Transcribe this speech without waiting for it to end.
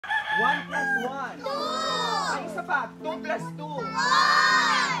1 plus 1. 2. Ay, isa pa. 2 plus 2.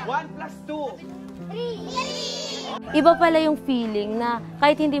 1 plus 2. 3. Iba pala yung feeling na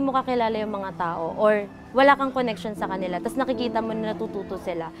kahit hindi mo kakilala yung mga tao or wala kang connection sa kanila, tapos nakikita mo na natututo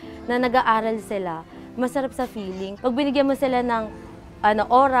sila, na nag-aaral sila, masarap sa feeling. Pag binigyan mo sila ng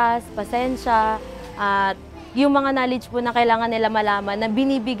oras, pasensya, at yung mga knowledge po na kailangan nila malaman na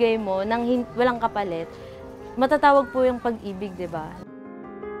binibigay mo nang walang kapalit, matatawag po yung pag-ibig, di ba?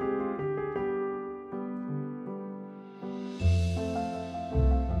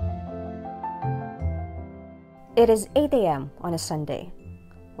 It is 8 a.m. on a Sunday.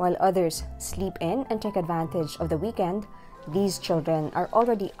 While others sleep in and take advantage of the weekend, these children are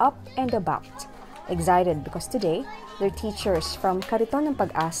already up and about, excited because today, their teachers from Kariton ng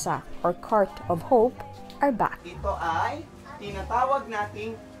Pag-asa or Cart of Hope are back. Ito ay tinatawag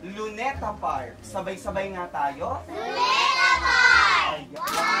nating Luneta Park. Sabay-sabay nga tayo. Luneta Park!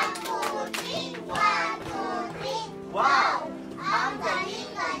 1, 2, 3, 1, 2, 3. Wow! Ang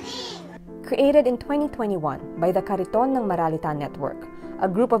galing-galing! Created in 2021 by the Kariton ng Maralitan Network, a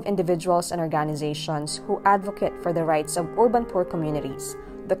group of individuals and organizations who advocate for the rights of urban poor communities,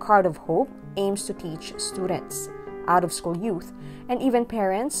 the Cart of Hope aims to teach students, out-of-school youth, and even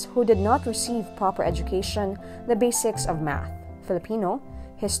parents who did not receive proper education the basics of math, Filipino,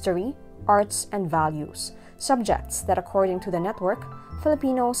 history, arts, and values, subjects that according to the network,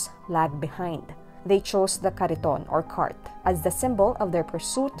 Filipinos lag behind. They chose the Kariton or Cart as the symbol of their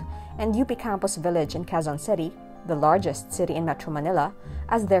pursuit and UP Campus Village in Quezon City, the largest city in Metro Manila,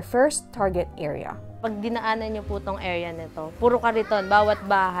 as their first target area. Pag dinaanan niyo po tong area nito, puro kariton, bawat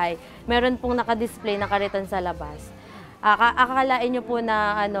bahay, meron pong nakadisplay na kariton sa labas. Akalain niyo po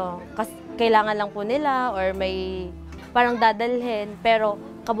na kailangan lang po nila or may parang dadalhin, pero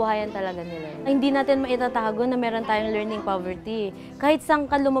kabuhayan talaga nila. Hindi natin maitatago na meron tayong learning poverty. Kahit saan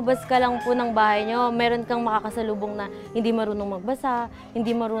ka lumabas ka lang po ng bahay nyo, meron kang makakasalubong na hindi marunong magbasa,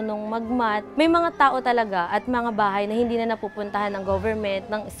 hindi marunong magmat. May mga tao talaga at mga bahay na hindi na napupuntahan ng government,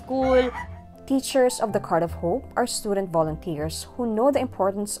 ng school. Teachers of the Cart of Hope are student volunteers who know the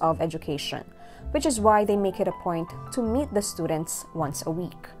importance of education, which is why they make it a point to meet the students once a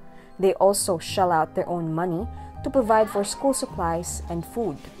week. They also shell out their own money to provide for school supplies and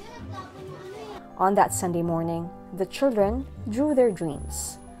food. On that Sunday morning, the children drew their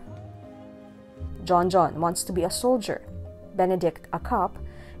dreams. John wants to be a soldier, Benedict a cop,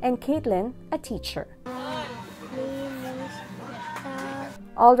 and Caitlin a teacher.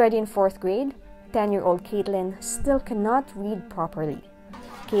 Already in 4th grade, 10-year-old Caitlin still cannot read properly.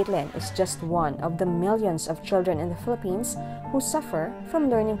 Caitlin is just one of the millions of children in the Philippines who suffer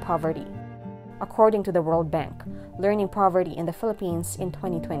from learning poverty. According to the World Bank, learning poverty in the Philippines in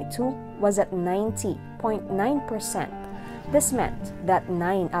 2022 was at 90.9%. This meant that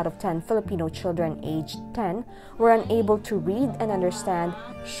 9 out of 10 Filipino children aged 10 were unable to read and understand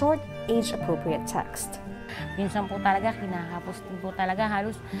short age-appropriate text. Minsan po talaga, kinakapos din po talaga.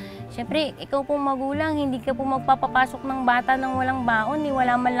 Halos, syempre, ikaw po magulang, hindi ka po magpapapasok ng bata ng walang baon,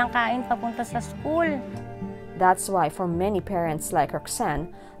 wala man lang kain papunta sa school. That's why for many parents like Roxanne,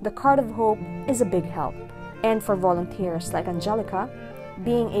 the Cart of Hope is a big help. And for volunteers like Angelica,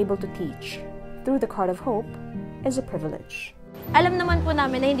 being able to teach through the Cart of Hope is a privilege. Alam naman po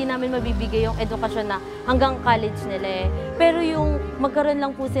namin na hindi namin mabibigay yung edukasyon na hanggang college nila Pero yung magkaroon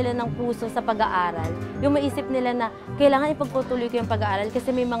lang po sila ng puso sa pag-aaral, yung maisip nila na kailangan ipagpatuloy ko yung pag-aaral kasi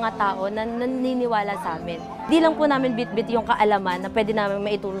may mga tao na naniniwala sa amin. Di lang po namin bit-bit yung kaalaman na pwede namin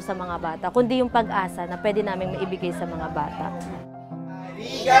maituro sa mga bata, kundi yung pag-asa na pwede namin maibigay sa mga bata.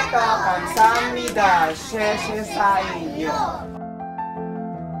 Arigato kamsahamnida, sheshe sa inyo.